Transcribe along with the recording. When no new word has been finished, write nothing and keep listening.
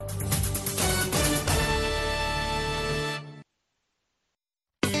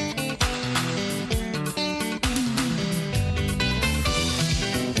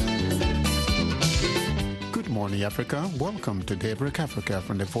morning, Africa. Welcome to Daybreak Africa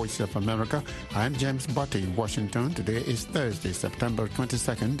from the Voice of America. I'm James Butty in Washington. Today is Thursday, September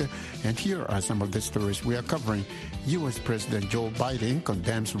 22nd, and here are some of the stories we are covering. U.S. President Joe Biden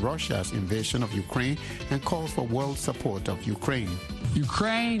condemns Russia's invasion of Ukraine and calls for world support of Ukraine.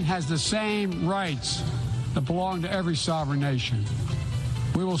 Ukraine has the same rights that belong to every sovereign nation.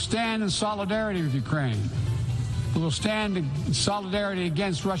 We will stand in solidarity with Ukraine. We will stand in solidarity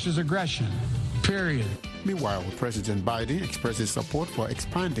against Russia's aggression, period. Meanwhile, President Biden expresses support for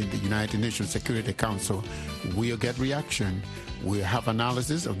expanding the United Nations Security Council. We'll get reaction. We'll have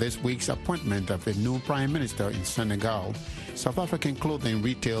analysis of this week's appointment of a new prime minister in Senegal. South African clothing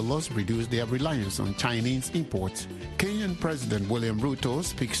retailers reduce their reliance on Chinese imports. Kenyan President William Ruto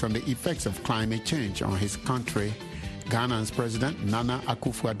speaks on the effects of climate change on his country. Ghana's President Nana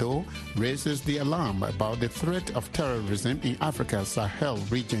Akufo-Addo raises the alarm about the threat of terrorism in Africa's Sahel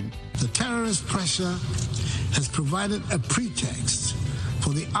region. The terrorist pressure has provided a pretext for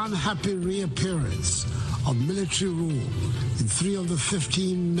the unhappy reappearance of military rule in 3 of the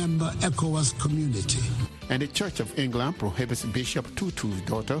 15-member ECOWAS community. And the Church of England prohibits Bishop Tutu's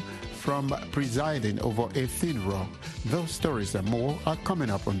daughter from presiding over a funeral. Those stories and more are coming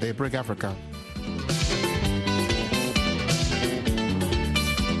up on Daybreak Africa.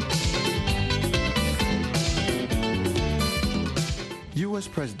 U.S.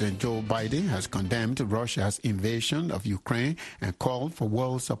 President Joe Biden has condemned Russia's invasion of Ukraine and called for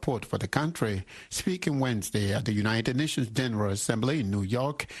world support for the country. Speaking Wednesday at the United Nations General Assembly in New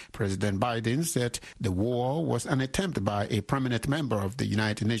York, President Biden said the war was an attempt by a prominent member of the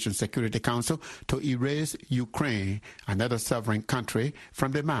United Nations Security Council to erase Ukraine, another sovereign country,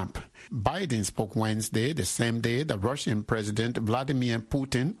 from the map. Biden spoke Wednesday, the same day that Russian President Vladimir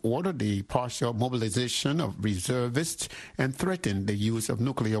Putin ordered the partial mobilization of reservists and threatened the use of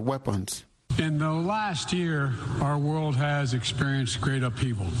nuclear weapons. In the last year, our world has experienced great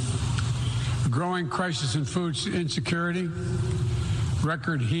upheaval. A growing crisis in food insecurity,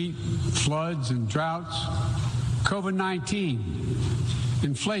 record heat, floods and droughts, COVID-19,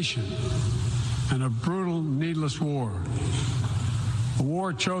 inflation, and a brutal, needless war. A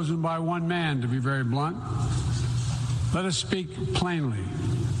war chosen by one man, to be very blunt. Let us speak plainly.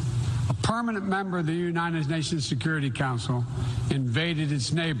 A permanent member of the United Nations Security Council invaded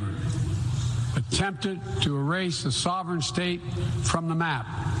its neighbor, attempted to erase a sovereign state from the map.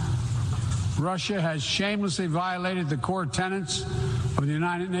 Russia has shamelessly violated the core tenets of the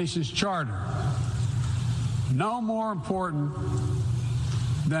United Nations Charter. No more important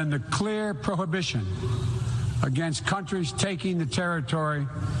than the clear prohibition against countries taking the territory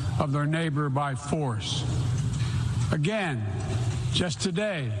of their neighbor by force. Again, just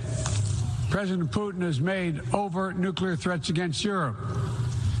today, President Putin has made overt nuclear threats against Europe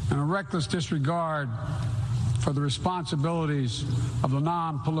and a reckless disregard for the responsibilities of the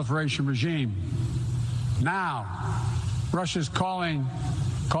non-proliferation regime. Now, Russia's calling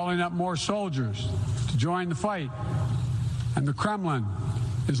up more soldiers to join the fight, and the Kremlin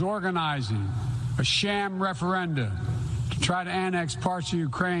is organizing a sham referenda to try to annex parts of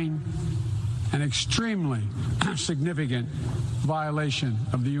Ukraine, an extremely significant violation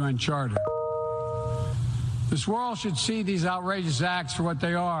of the UN Charter. This world should see these outrageous acts for what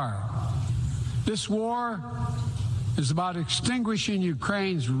they are. This war is about extinguishing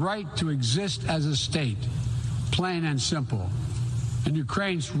Ukraine's right to exist as a state, plain and simple, and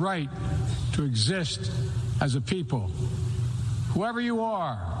Ukraine's right to exist as a people. Whoever you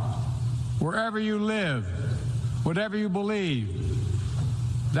are, wherever you live, whatever you believe,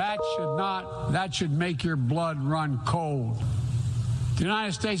 that should make your blood run cold. The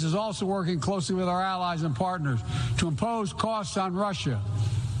United States is also working closely with our allies and partners to impose costs on Russia,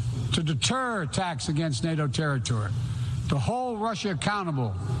 to deter attacks against NATO territory, to hold Russia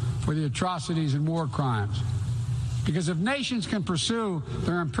accountable for the atrocities and war crimes. Because if nations can pursue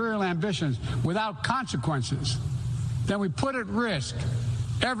their imperial ambitions without consequences, then we put at risk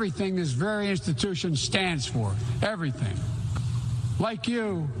everything this very institution stands for, everything. Like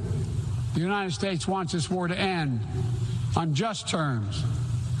you, the United States wants this war to end on just terms,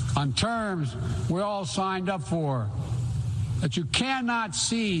 on terms we all signed up for, that you cannot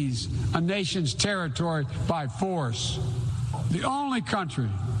seize a nation's territory by force. The only country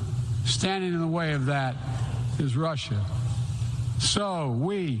standing in the way of that is Russia. So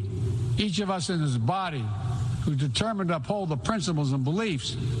we, each of us in this body, who's determined to uphold the principles and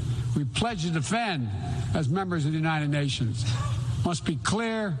beliefs we pledge to defend as members of the United Nations, must be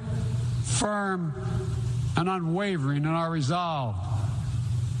clear, firm, and unwavering in our resolve.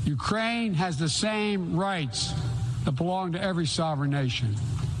 Ukraine has the same rights that belong to every sovereign nation.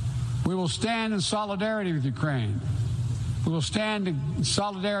 We will stand in solidarity with Ukraine. We will stand in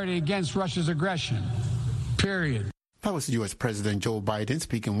solidarity against Russia's aggression, period. That was U.S. President Joe Biden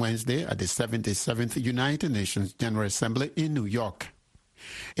speaking Wednesday at the 77th United Nations General Assembly in New York.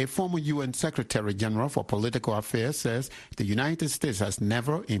 A former UN Secretary General for Political Affairs says the United States has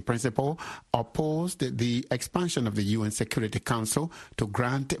never, in principle, opposed the expansion of the UN Security Council to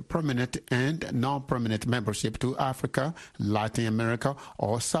grant permanent and non-permanent membership to Africa, Latin America,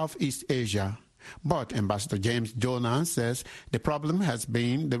 or Southeast Asia. But Ambassador James Jonas says the problem has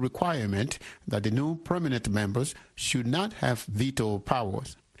been the requirement that the new permanent members should not have veto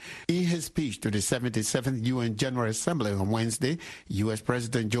powers. In his speech to the 77th UN General Assembly on Wednesday, U.S.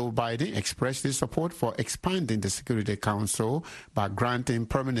 President Joe Biden expressed his support for expanding the Security Council by granting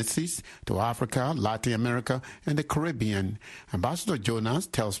permanent seats to Africa, Latin America, and the Caribbean. Ambassador Jonas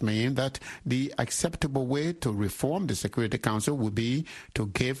tells me that the acceptable way to reform the Security Council would be to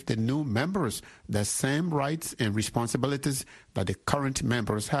give the new members the same rights and responsibilities that the current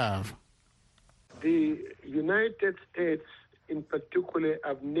members have. The United States in particular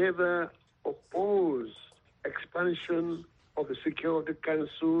have never opposed expansion of the Security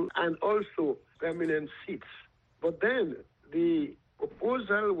Council and also permanent seats. But then the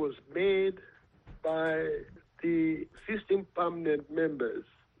proposal was made by the 16 permanent members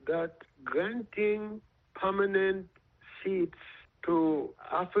that granting permanent seats to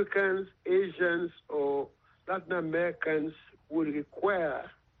Africans, Asians, or Latin Americans would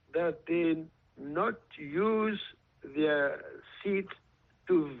require that they not use their seats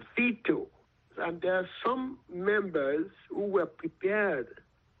to veto. And there are some members who were prepared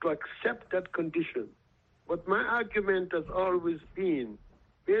to accept that condition. But my argument has always been,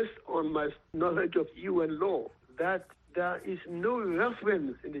 based on my knowledge of UN law, that there is no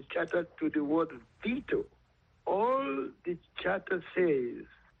reference in the Charter to the word veto. All the Charter says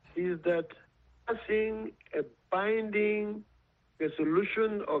is that passing a binding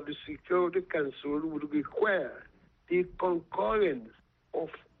resolution of the Security Council would require the concurrence of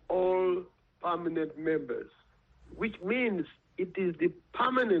all permanent members, which means it is the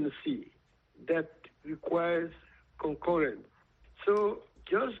permanency that requires concurrence. So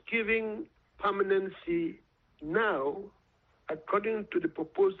just giving permanency now, according to the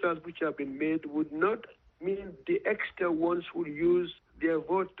proposals which have been made, would not mean the extra ones will use their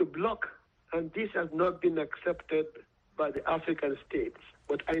vote to block. And this has not been accepted by the African states.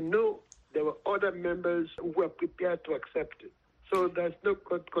 But I know there were other members who were prepared to accept it. So there's no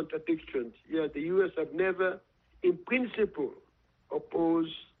contradiction. Yeah, the U.S. have never, in principle,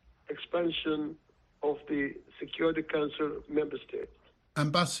 opposed expansion of the Security Council member states.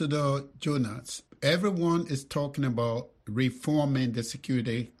 Ambassador Jonas, everyone is talking about reforming the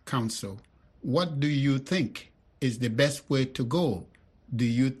Security Council. What do you think is the best way to go? Do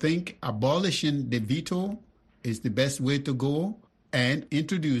you think abolishing the veto is the best way to go and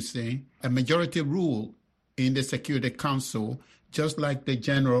introducing a majority rule in the Security Council, just like the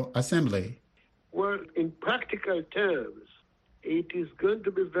General Assembly? Well, in practical terms, it is going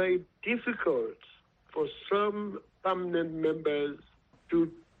to be very difficult for some permanent members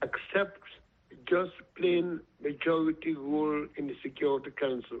to accept just plain majority rule in the Security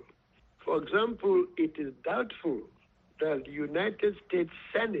Council. For example, it is doubtful that the United States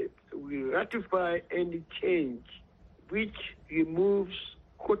Senate will ratify any change which removes,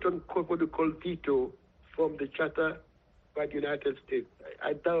 quote-unquote, what they call veto from the Charter by the United States.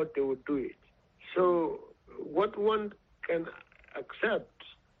 I doubt they would do it. So what one can accept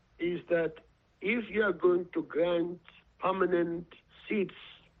is that if you are going to grant permanent seats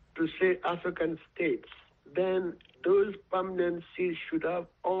to, say, African states, then those permanent seats should have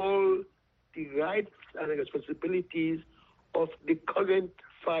all the rights and responsibilities of the current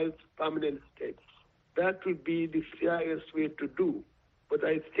 5 permanent states. That would be the fairest way to do. But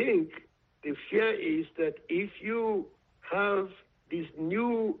I think the fear is that if you have these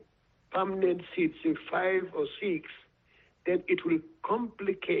new permanent seats, say 5 or 6, then it will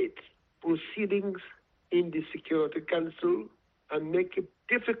complicate proceedings in the Security Council and make it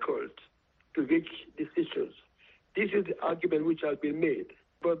difficult to reach decisions. This is the argument which has been made.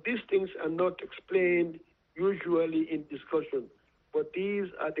 But these things are not explained usually in discussion. But these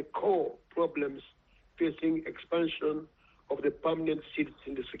are the core problems facing expansion of the permanent seats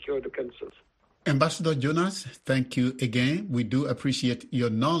in the Security Council. Ambassador Jonas, thank you again. We do appreciate your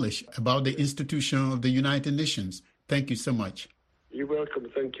knowledge about the institution of the United Nations. Thank you so much. You're welcome.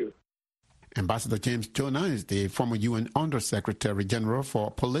 Thank you. Ambassador James Jonas is the former UN Under-Secretary General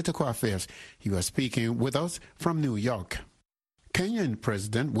for Political Affairs. He was speaking with us from New York. Kenyan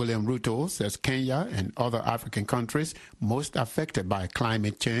President William Ruto says Kenya and other African countries most affected by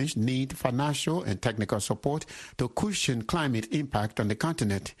climate change need financial and technical support to cushion climate impact on the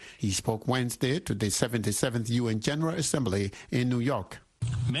continent. He spoke Wednesday to the 77th UN General Assembly in New York.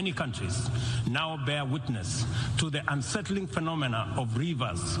 Many countries now bear witness to the unsettling phenomena of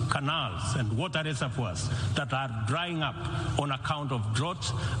rivers, canals, and water reservoirs that are drying up on account of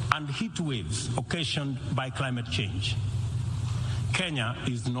drought and heat waves occasioned by climate change. Kenya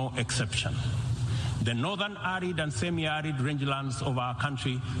is no exception. The northern arid and semi-arid rangelands of our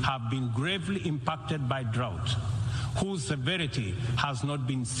country have been gravely impacted by drought, whose severity has not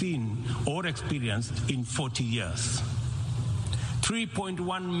been seen or experienced in 40 years.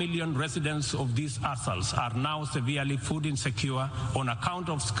 3.1 million residents of these atolls are now severely food insecure on account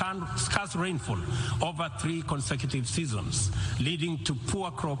of scarce rainfall over 3 consecutive seasons, leading to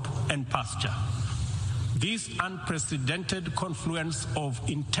poor crop and pasture. This unprecedented confluence of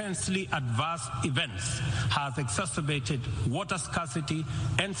intensely adverse events has exacerbated water scarcity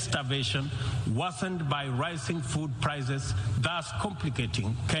and starvation, worsened by rising food prices, thus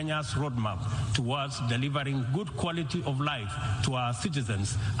complicating Kenya's roadmap towards delivering good quality of life to our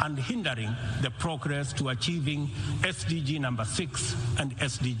citizens and hindering the progress to achieving SDG number 6 and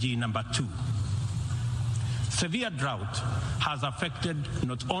SDG number 2. Severe drought has affected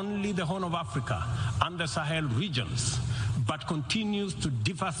not only the Horn of Africa and the Sahel regions, but continues to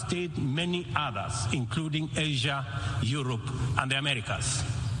devastate many others, including Asia, Europe, and the Americas.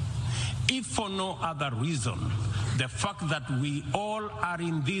 If for no other reason, the fact that we all are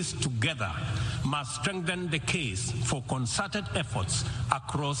in this together must strengthen the case for concerted efforts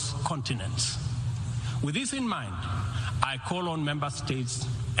across continents. With this in mind, I call on member states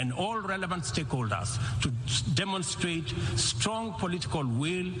and all relevant stakeholders to demonstrate strong political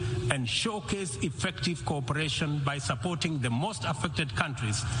will and showcase effective cooperation by supporting the most affected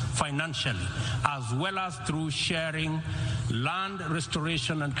countries financially, as well as through sharing land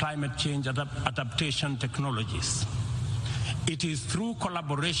restoration and climate change adaptation technologies. It is through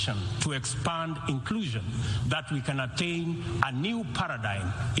collaboration to expand inclusion that we can attain a new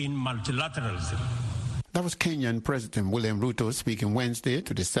paradigm in multilateralism. That was Kenyan President William Ruto speaking Wednesday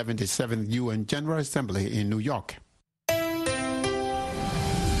to the 77th UN General Assembly in New York.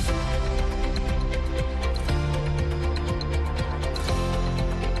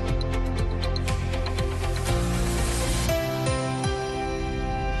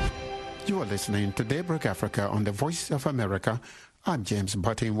 You are listening to Daybreak Africa on the Voice of America. I'm James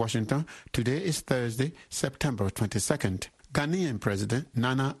Butte in Washington. Today is Thursday, September 22nd. Ghanaian President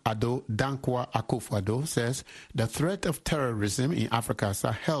Nana Addo Dankwa Akufo-Addo says the threat of terrorism in Africa's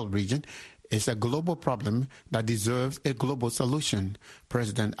Sahel region is a global problem that deserves a global solution.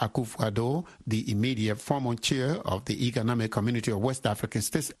 President Akufo-Addo, the immediate former chair of the Economic Community of West African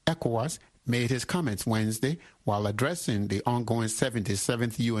States, ECOWAS, made his comments Wednesday while addressing the ongoing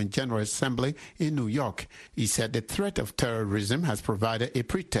 77th UN General Assembly in New York. He said the threat of terrorism has provided a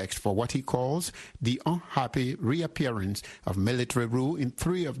pretext for what he calls the unhappy reappearance of military rule in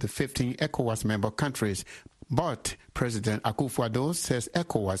 3 of the 15 ECOWAS member countries. But President Akufo-Addo says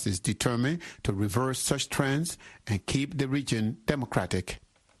ECOWAS is determined to reverse such trends and keep the region democratic.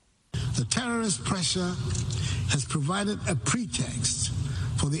 The terrorist pressure has provided a pretext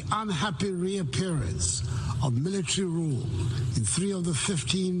for the unhappy reappearance of military rule in 3 of the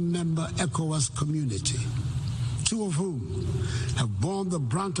 15-member ECOWAS community, 2 of whom have borne the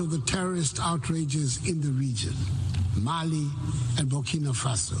brunt of the terrorist outrages in the region, Mali and Burkina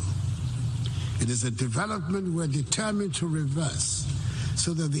Faso. It is a development we're determined to reverse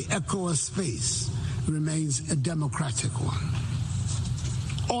so that the ECOWAS space remains a democratic one.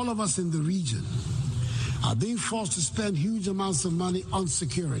 All of us in the region are being forced to spend huge amounts of money on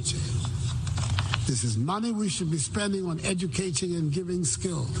security. This is money we should be spending on educating and giving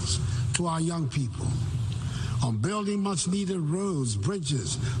skills to our young people, on building much-needed roads,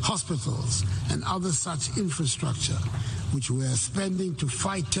 bridges, hospitals, and other such infrastructure, which we are spending to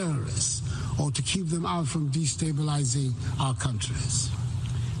fight terrorists or to keep them out from destabilizing our countries.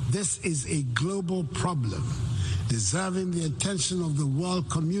 This is a global problem, deserving the attention of the world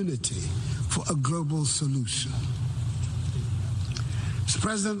community for a global solution. Mr.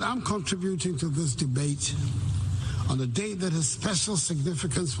 President, I'm contributing to this debate on a date that has special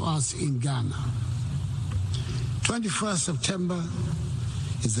significance for us in Ghana. 21st September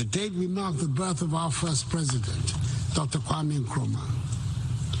is the date we mark the birth of our first president, Dr. Kwame Nkrumah.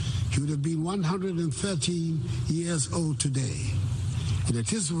 He would have been 113 years old today, and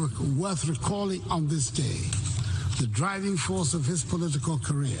it is worth recalling on this day the driving force of his political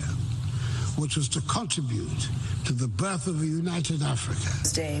career which was to contribute to the birth of a united Africa,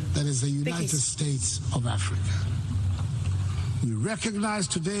 that is the United States of Africa. We recognize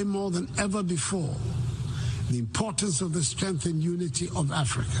today more than ever before the importance of the strength and unity of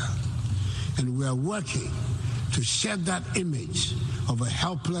Africa, and we are working to shed that image of a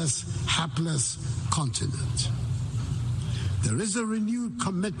helpless, hapless continent. There is a renewed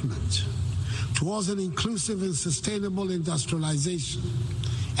commitment towards an inclusive and sustainable industrialization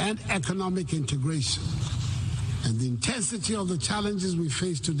and economic integration. And the intensity of the challenges we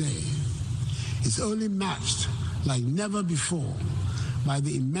face today is only matched like never before by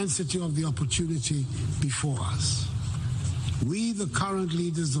the immensity of the opportunity before us. We, the current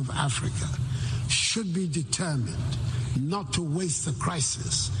leaders of Africa, should be determined not to waste the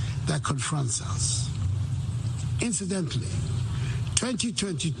crisis that confronts us. Incidentally,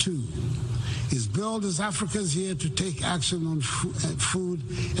 2022 is billed as Africa's year to take action on food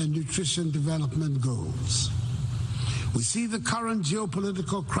and nutrition development goals. We see the current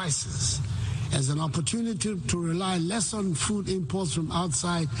geopolitical crisis as an opportunity to rely less on food imports from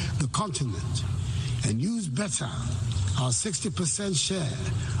outside the continent and use better our 60% share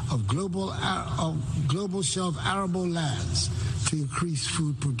of global shelf arable lands to increase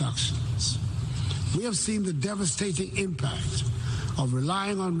food productions. We have seen the devastating impact of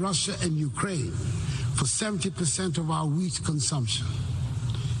relying on Russia and Ukraine for 70% of our wheat consumption.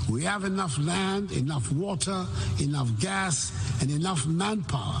 We have enough land, enough water, enough gas, and enough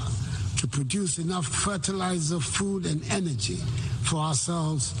manpower to produce enough fertilizer, food, and energy for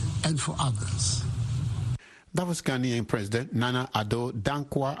ourselves and for others. That was Ghanaian President Nana Addo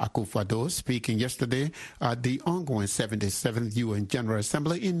Dankwa Akufo-Addo speaking yesterday at the ongoing 77th UN General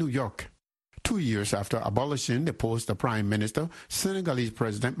Assembly in New York. 2 years after abolishing the post of Prime Minister, Senegalese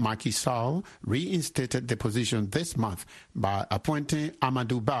President Macky Sall reinstated the position this month by appointing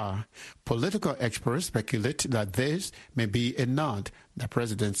Amadou Ba. Political experts speculate that this may be a nod that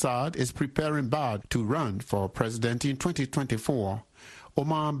President Sall is preparing Ba to run for president in 2024.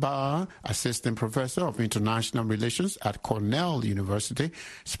 Omar Ba, assistant professor of international relations at Cornell University,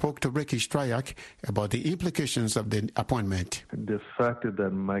 spoke to Ricky Strayak about the implications of the appointment. The fact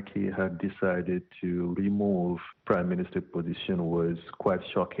that Macky had decided to remove prime minister position was quite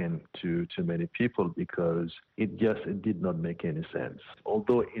shocking to many people because it just did not make any sense.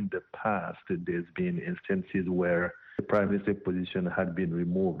 Although in the past there's been instances where the prime minister position had been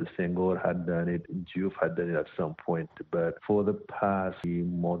removed. Senghor had done it, Diouf had done it at some point. But for the past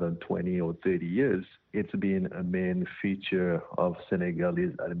more than 20 or 30 years, it's been a main feature of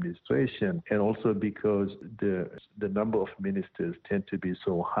Senegalese administration. And also because the number of ministers tend to be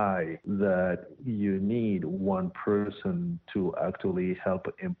so high that you need one person to actually help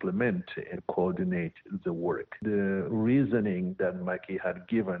implement and coordinate the work. The reasoning that Macky had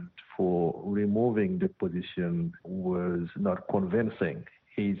given for removing the position was not convincing.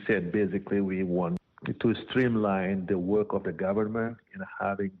 He said basically we want to streamline the work of the government, and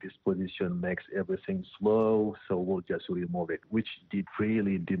having this position makes everything slow, so we'll just remove it, which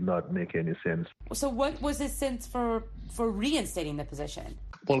really did not make any sense. So what was his sense for reinstating the position?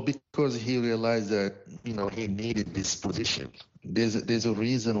 Well, because he realized that, he needed this position. There's a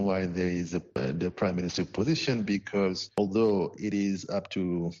reason why there is the prime minister position, because although it is up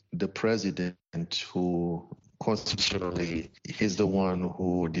to the president who constitutionally is the one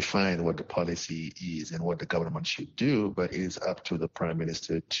who defined what the policy is and what the government should do, but it is up to the prime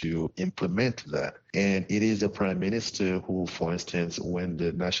minister to implement that. And it is the prime minister who, for instance, when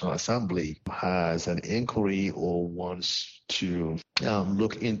the National Assembly has an inquiry or wants to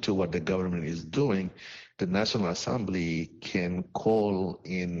look into what the government is doing, the National Assembly can call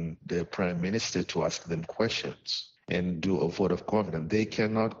in the prime minister to ask them questions and do a vote of confidence. They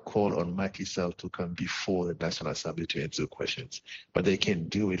cannot call on Macky Sall to come before the National Assembly to answer questions, but they can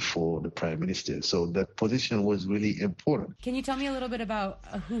do it for the Prime Minister. So that position was really important. Can you tell me a little bit about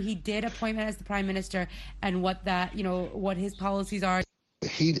who he did appoint as the Prime Minister and what what his policies are?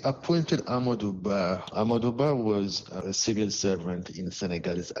 He appointed Amadou Ba. Amadou Ba was a civil servant in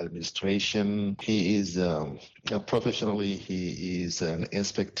Senegalese administration. He is, professionally, he is an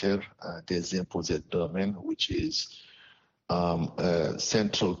inspector des impôts et domaines, which is a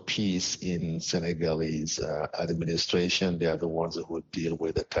central piece in Senegalese administration. They are the ones who deal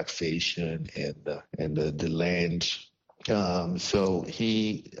with the taxation and the land. So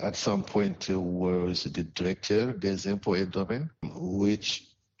he, at some point, was the director des impôts et domaines, which,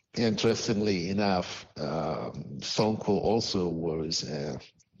 interestingly enough, Sonko also was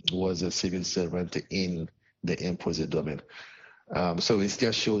a civil servant in the impôts et domaines. So it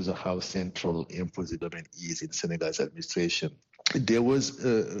just shows how central impôts et domaines is in Senegal's administration. there was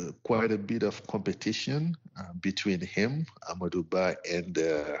quite a bit of competition between him, Amadou Ba, and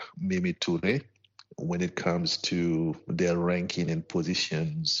Mimi Touré when it comes to their ranking and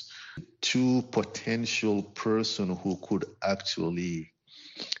positions. Two potential persons who could actually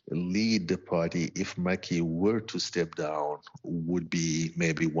lead the party if Macky were to step down would be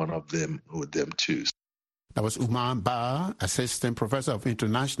maybe one of them too. That was Umar Ba, Assistant Professor of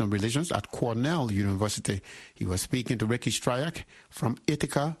International Relations at Cornell University. He was speaking to Ricky Stryak from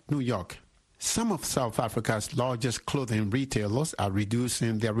Ithaca, New York. Some of South Africa's largest clothing retailers are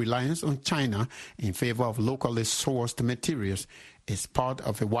reducing their reliance on China in favor of locally sourced materials. It's part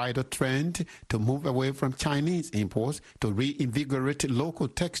of a wider trend to move away from Chinese imports to reinvigorate local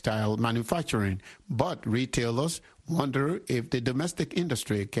textile manufacturing. But retailers wonder if the domestic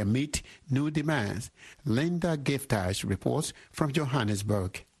industry can meet new demands. Linda Giftash reports from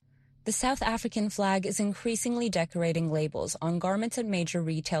Johannesburg. The South African flag is increasingly decorating labels on garments at major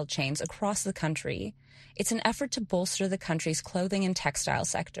retail chains across the country. It's an effort to bolster the country's clothing and textile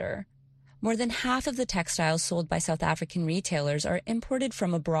sector. More than half of the textiles sold by South African retailers are imported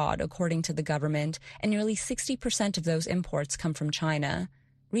from abroad, according to the government, and nearly 60% of those imports come from China.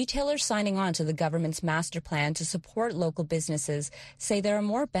 Retailers signing on to the government's master plan to support local businesses say there are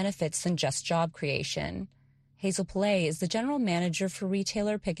more benefits than just job creation. Hazel Pillay is the general manager for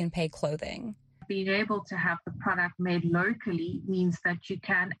retailer Pick n Pay Clothing. Being able to have the product made locally means that you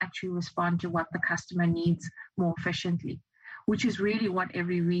can actually respond to what the customer needs more efficiently, which is really what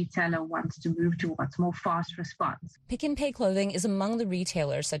every retailer wants to move towards, more fast response. Pick n Pay Clothing is among the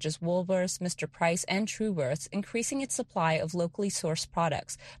retailers such as Woolworths, Mr. Price, and Truworths increasing its supply of locally sourced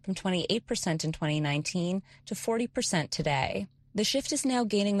products from 28% in 2019 to 40% today. The shift is now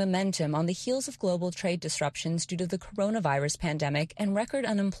gaining momentum on the heels of global trade disruptions due to the coronavirus pandemic and record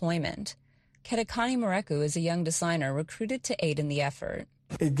unemployment. Ketekani Moreku is a young designer recruited to aid in the effort.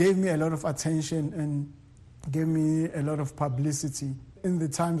 It gave me a lot of attention and gave me a lot of publicity. In the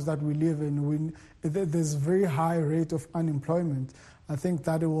times that we live in, there's a very high rate of unemployment. I think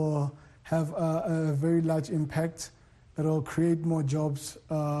that it will have a very large impact. It will create more jobs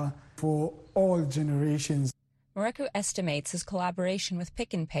for all generations. Moreku estimates his collaboration with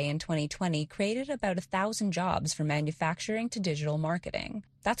Pick n Pay in 2020 created about 1,000 jobs from manufacturing to digital marketing.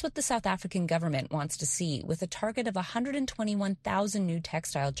 That's what the South African government wants to see, with a target of 121,000 new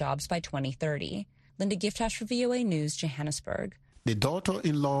textile jobs by 2030. Linda Giftash for VOA News, Johannesburg. The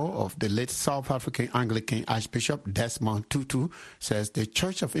daughter-in-law of the late South African Anglican Archbishop Desmond Tutu says the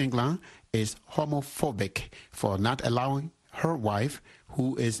Church of England is homophobic for not allowing her wife,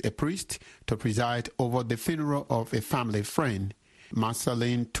 who is a priest, to preside over the funeral of a family friend.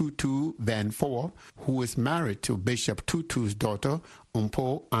 Marceline Tutu Van Voor, who is married to Bishop Tutu's daughter,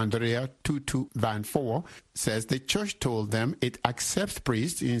 Umpo Andrea Tutu Van Voor, says the church told them it accepts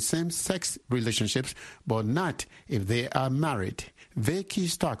priests in same-sex relationships, but not if they are married. Vicky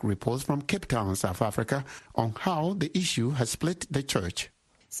Stark reports from Cape Town, South Africa, on how the issue has split the church.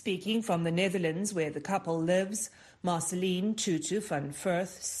 Speaking from the Netherlands, where the couple lives, Marceline Tutu van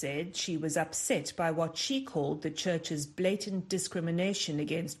Firth said she was upset by what she called the church's blatant discrimination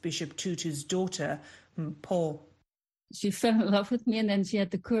against Bishop Tutu's daughter, Mpho. She fell in love with me and then she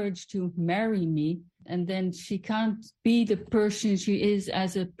had the courage to marry me. And then she can't be the person she is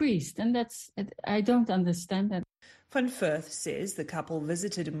as a priest. And I don't understand that. Van Firth says the couple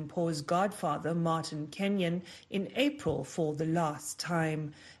visited Mpho's godfather, Martin Kenyon, in April for the last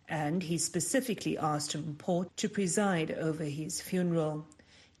time, and he specifically asked Mpho to preside over his funeral.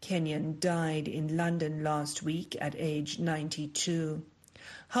 Kenyon died in London last week at age 92.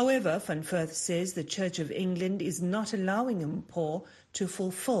 However, Van Firth says the Church of England is not allowing Mpho to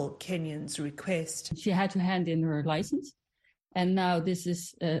fulfill Kenyon's request. She had to hand in her license. And now this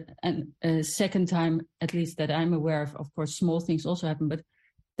is a second time, at least that I'm aware of. Of course, small things also happen, but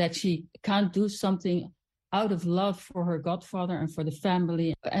that she can't do something out of love for her godfather and for the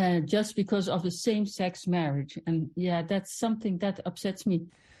family, just because of the same-sex marriage. And yeah, that's something that upsets me.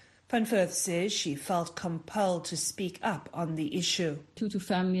 Van Firth says she felt compelled to speak up on the issue. Tutu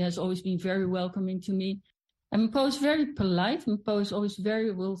family has always been very welcoming to me. And Mpho is very polite. Mpho is always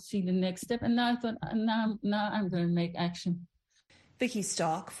we'll see the next step. And now I thought, now I'm going to make action. Vicky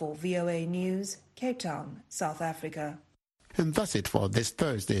Stark for VOA News, Cape Town, South Africa. And that's it for this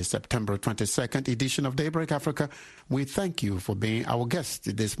Thursday, September 22nd edition of Daybreak Africa. We thank you for being our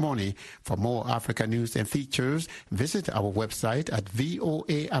guest this morning. For more Africa news and features, visit our website at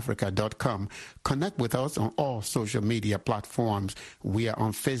voaafrica.com. Connect with us on all social media platforms. We are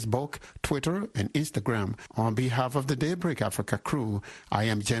on Facebook, Twitter, and Instagram. On behalf of the Daybreak Africa crew, I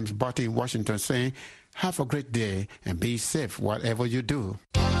am James Butty in Washington saying, have a great day and be safe whatever you do.